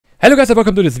Hello guys and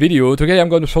welcome to this video. Today I'm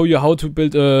going to show you how to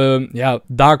build a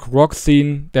dark rock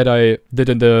scene that I did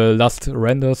in the last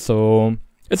render. So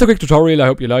it's a quick tutorial, I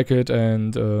hope you like it,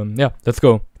 and yeah, let's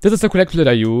go. This is the collection that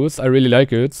I use, I really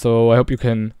like it, so I hope you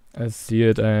can see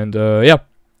it. And yeah,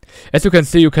 as you can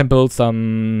see, you can build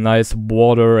some nice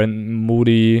water and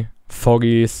moody,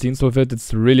 foggy scenes with it.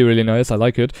 It's really nice, I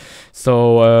like it.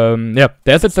 So yeah,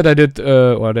 the assets that I did,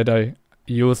 or that I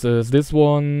use is this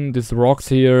one, these rocks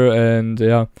here, and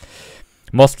yeah,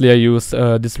 mostly I use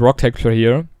this rock texture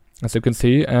here, as you can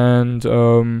see. And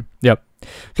yeah,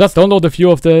 just download a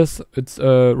few of this. It's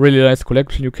a really nice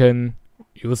collection. You can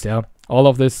use all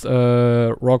of these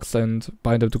rocks and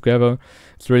bind them together.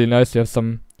 It's really nice. You have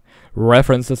some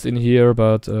references in here,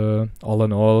 but all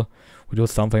in all, we do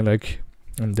something like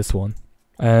this one.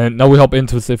 And now we hop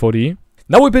into Cinema4D.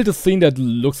 Now we build a scene that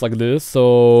looks like this.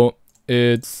 So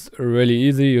it's really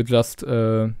easy. You just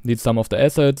need some of the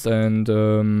assets, and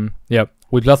yeah,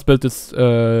 we just built this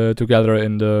together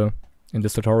in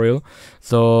this tutorial.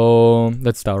 So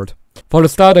let's start. For the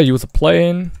start, I use a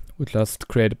plane. We just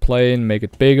create a plane, make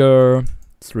it bigger.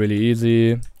 It's really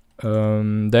easy.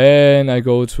 Then I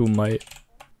go to my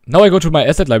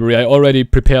asset library. I already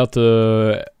prepared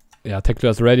the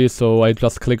textures ready, so I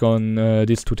just click on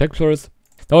these two textures.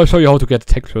 Now I'll show you how to get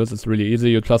textures. It's really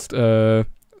easy. You just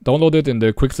download it in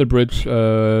the Bridge,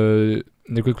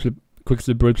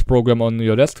 Bridge program on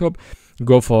your desktop.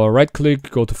 Go for right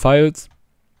click, go to files.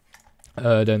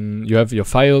 Then you have your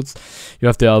files. You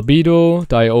have the albedo.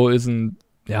 The IO isn't,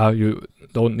 you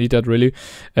don't need that really.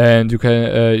 And you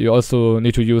can you also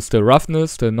need to use the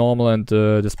roughness, the normal, and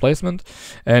the displacement.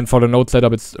 And for the node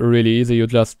setup, it's really easy. You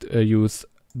just use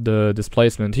the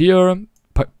displacement here,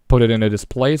 put it in a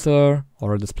displacer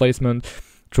or a displacement.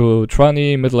 To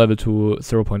 20, mid-level to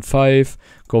 0.5,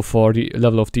 go for the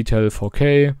level of detail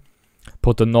 4K,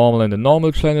 put the normal in the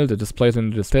normal channel, the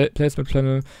displacement in the displacement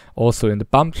channel, also in the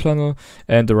bump channel,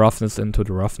 and the roughness into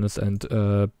the roughness, and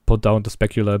put down the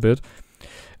specular a bit.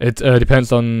 It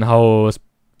depends on how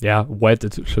wet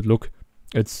it should look.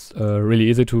 It's really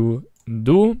easy to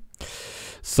do.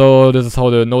 So this is how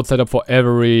the node setup for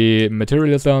every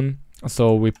material is done.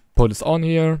 So we put this on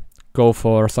here, go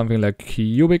for something like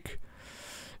cubic.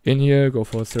 In here, go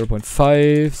for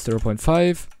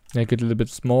 0.5, make it a little bit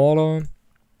smaller.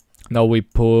 Now we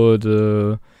put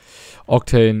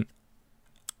Octane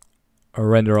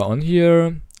Render on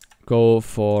here. Go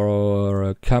for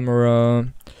a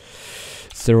camera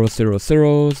 0, 0,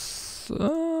 0,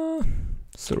 0,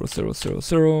 0, 0,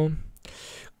 0.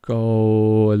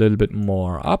 Go a little bit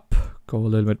more up. Go a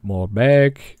little bit more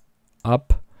back.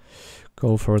 Up.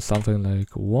 Go for something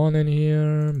like 1 in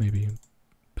here. Maybe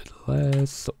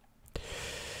less, so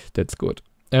that's good.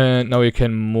 And now you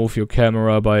can move your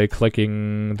camera by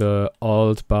clicking the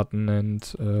Alt button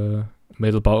and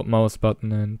middle mouse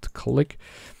button and click,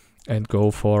 and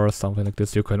go for something like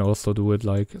this. You can also do it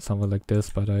like something like this,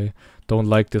 but I don't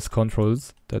like these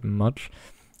controls that much.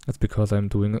 That's because I'm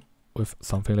doing it with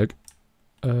something like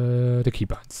the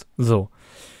keybinds. So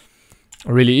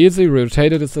really easy.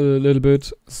 Rotate it a little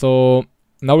bit. So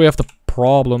now we have the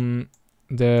problem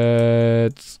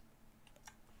that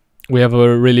we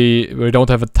don't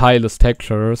have a tileless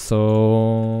texture,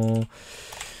 so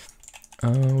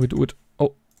we do it a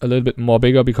little bit more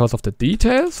bigger because of the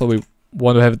detail. So we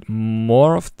want to have it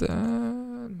more of the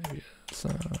maybe it's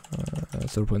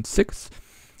 0.6.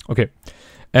 Okay,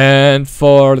 and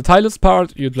for the tileless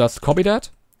part, you just copy that,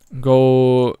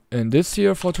 go in this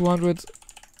here for 200,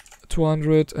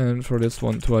 and for this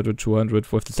one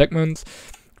 200 with the segments.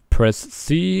 Press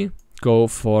C, go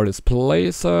for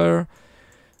Displacer.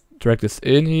 Drag this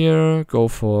in here, go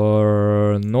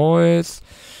for noise,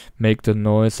 make the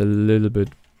noise a little bit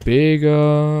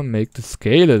bigger, make the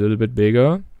scale a little bit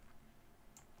bigger.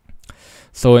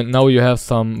 So and now you have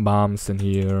some bumps in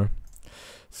here.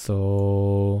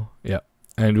 So yeah,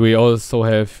 and we also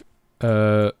have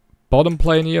a bottom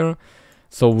plane here.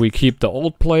 So we keep the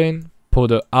old plane, put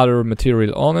the other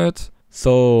material on it.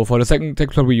 So for the second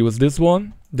texture we use this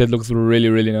one. That looks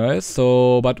really nice.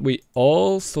 So, but we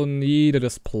also need a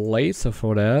displacer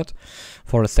for that,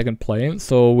 for the second plane.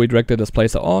 So we drag the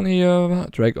displacer on here,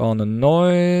 drag on the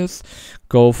noise,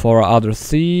 go for other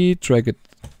C, drag it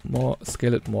more,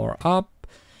 scale it more up,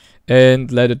 and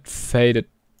let it fade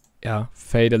a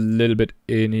little bit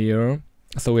in here.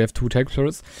 So we have two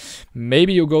textures.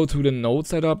 Maybe you go to the node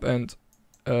setup and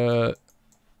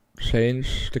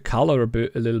change the color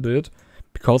a little bit,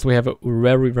 because we have a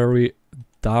very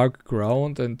dark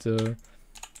ground, and the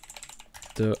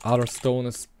other stone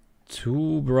is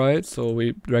too bright. So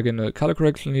we drag in a color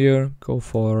correction here, go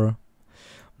for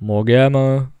more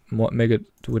gamma, make it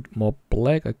do it more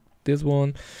black, like this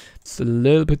one. It's a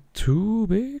little bit too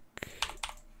big.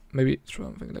 Maybe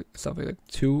something like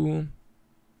 2.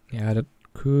 Yeah, that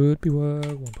could be work.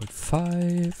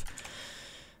 1.5.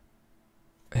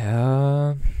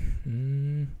 Yeah.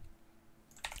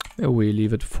 Yeah, we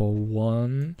leave it for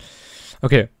 1.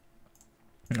 Okay.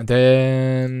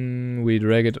 Then we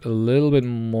drag it a little bit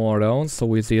more down so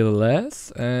we see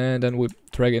less, and then we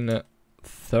drag in a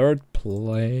third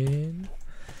plane.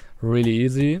 Really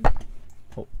easy.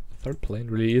 Oh, third plane,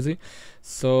 really easy.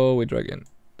 So we drag in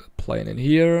the plane in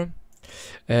here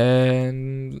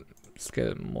and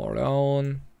scale it more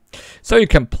down. So you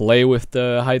can play with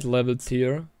the height levels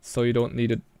here. So you don't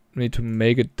need to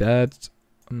make it that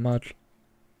much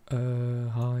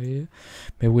high.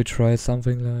 Maybe we try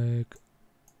something like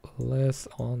less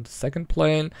on the second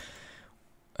plane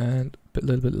and a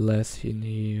little bit less in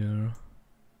here.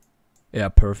 Yeah,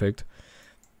 perfect.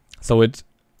 So it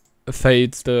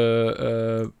fades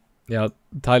the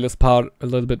tileless part a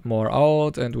little bit more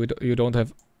out, and you don't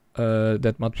have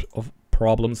that much of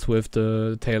problems with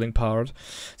the tailing part.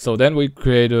 So then we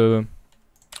create a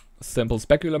simple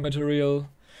specular material,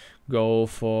 go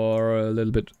for a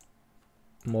little bit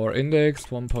more index,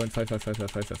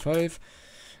 1.555555,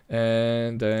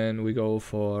 and then we go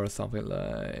for something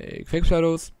like fake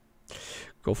shadows,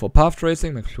 go for path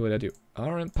tracing, make sure that you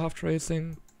are in path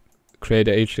tracing, create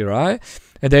a Hdri,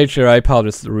 and the Hdri part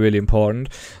is really important.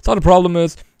 So the problem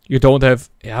is you don't have,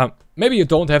 maybe you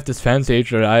don't have this fancy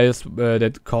Hdris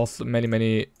that cost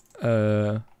many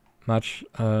much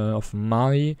of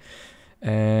money,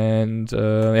 and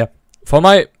for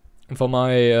my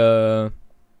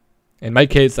in my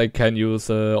case I can use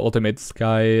Ultimate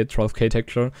Sky 12K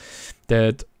texture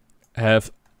that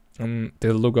have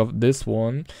the look of this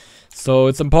one. So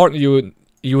it's important you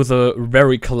use a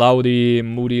very cloudy,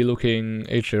 moody looking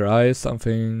Hdri.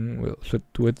 Something, we should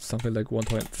do it something like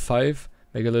 1.5,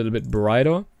 make it a little bit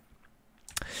brighter.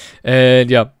 And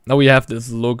yeah, now we have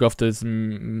this look of this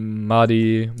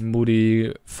muddy,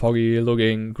 moody, foggy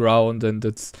looking ground, and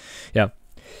it's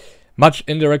much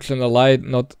indirectional light,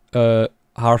 not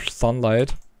harsh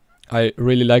sunlight. I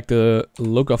really like the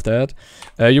look of that.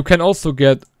 You can also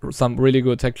get some really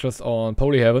good textures on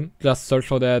Polyheaven. Just search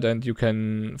for that and you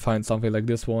can find something like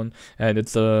this one. And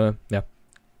it's a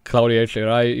cloudy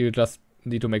Hdri. You just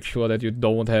need to make sure that you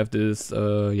don't have this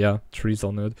trees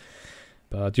on it.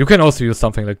 But you can also use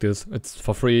something like this. It's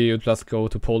for free. You just go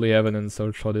to Polyheaven and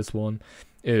search for this one.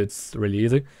 It's really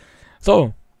easy.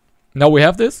 So now we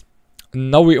have this.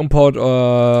 Now we import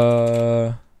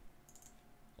our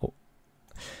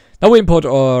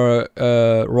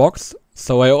rocks.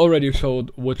 So I already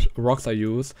showed which rocks I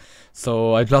use.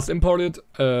 So I just imported.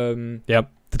 The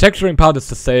texturing part is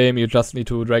the same. You just need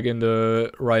to drag in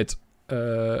the right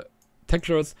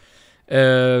textures.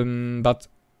 But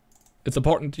it's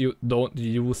important you don't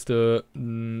use the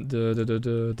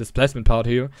displacement part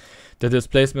here. The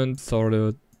displacement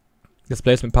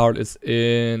part is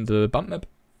in the bump map.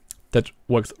 That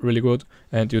works really good,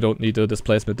 and you don't need the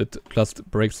displacement, it just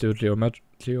breaks the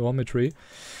geometry.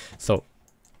 So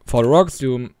for the rocks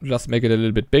you just make it a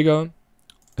little bit bigger.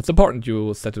 It's important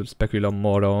you set the specular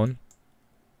more down,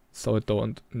 so it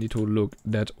don't need to look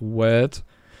that wet.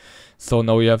 So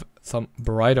now we have some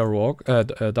brighter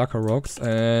darker rocks,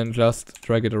 and just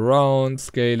drag it around,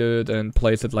 scale it, and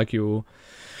place it like you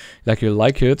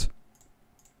like it.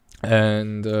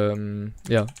 And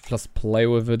just play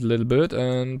with it a little bit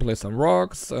and place some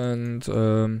rocks, and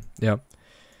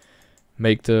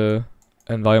make the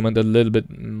environment a little bit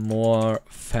more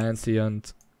fancy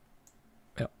and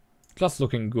just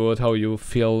looking good, how you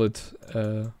feel it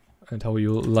and how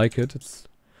you like it. It's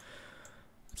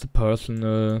a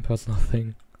personal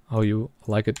thing, how you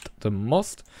like it the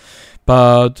most.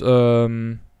 But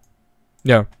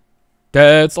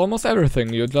that's almost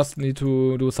everything. You just need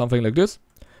to do something like this.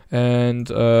 And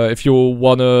if you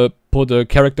wanna put a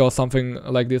character or something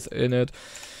like this in it,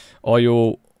 or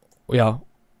you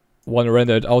wanna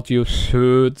render it out, you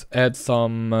should add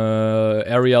some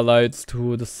area lights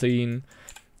to the scene,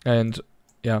 and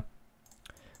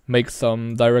make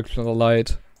some directional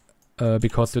light,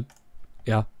 because it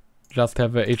just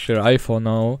have a HDRI for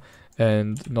now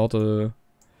and not a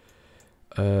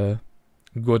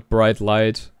good bright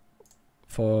light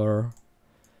for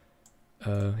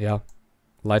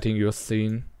lighting your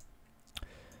scene.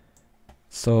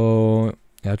 So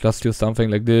just use something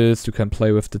like this. You can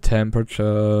play with the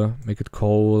temperature, make it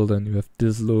cold, and you have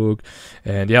this look.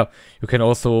 And you can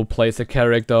also place a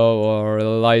character or a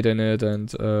light in it,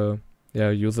 and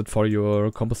use it for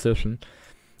your composition.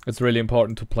 It's really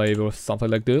important to play with something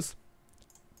like this.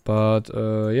 But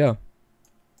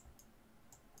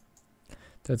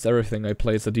that's everything. I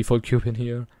place the default cube in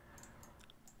here.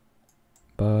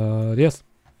 But yes,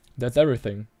 that's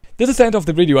everything. This is the end of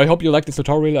the video. I hope you liked this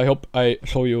tutorial. I hope I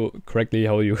show you correctly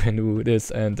how you can do this,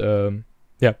 and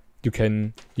yeah, you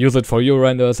can use it for your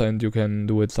renders, and you can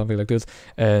do it something like this.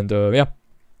 And yeah,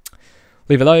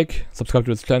 leave a like, subscribe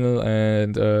to this channel,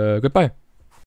 and goodbye.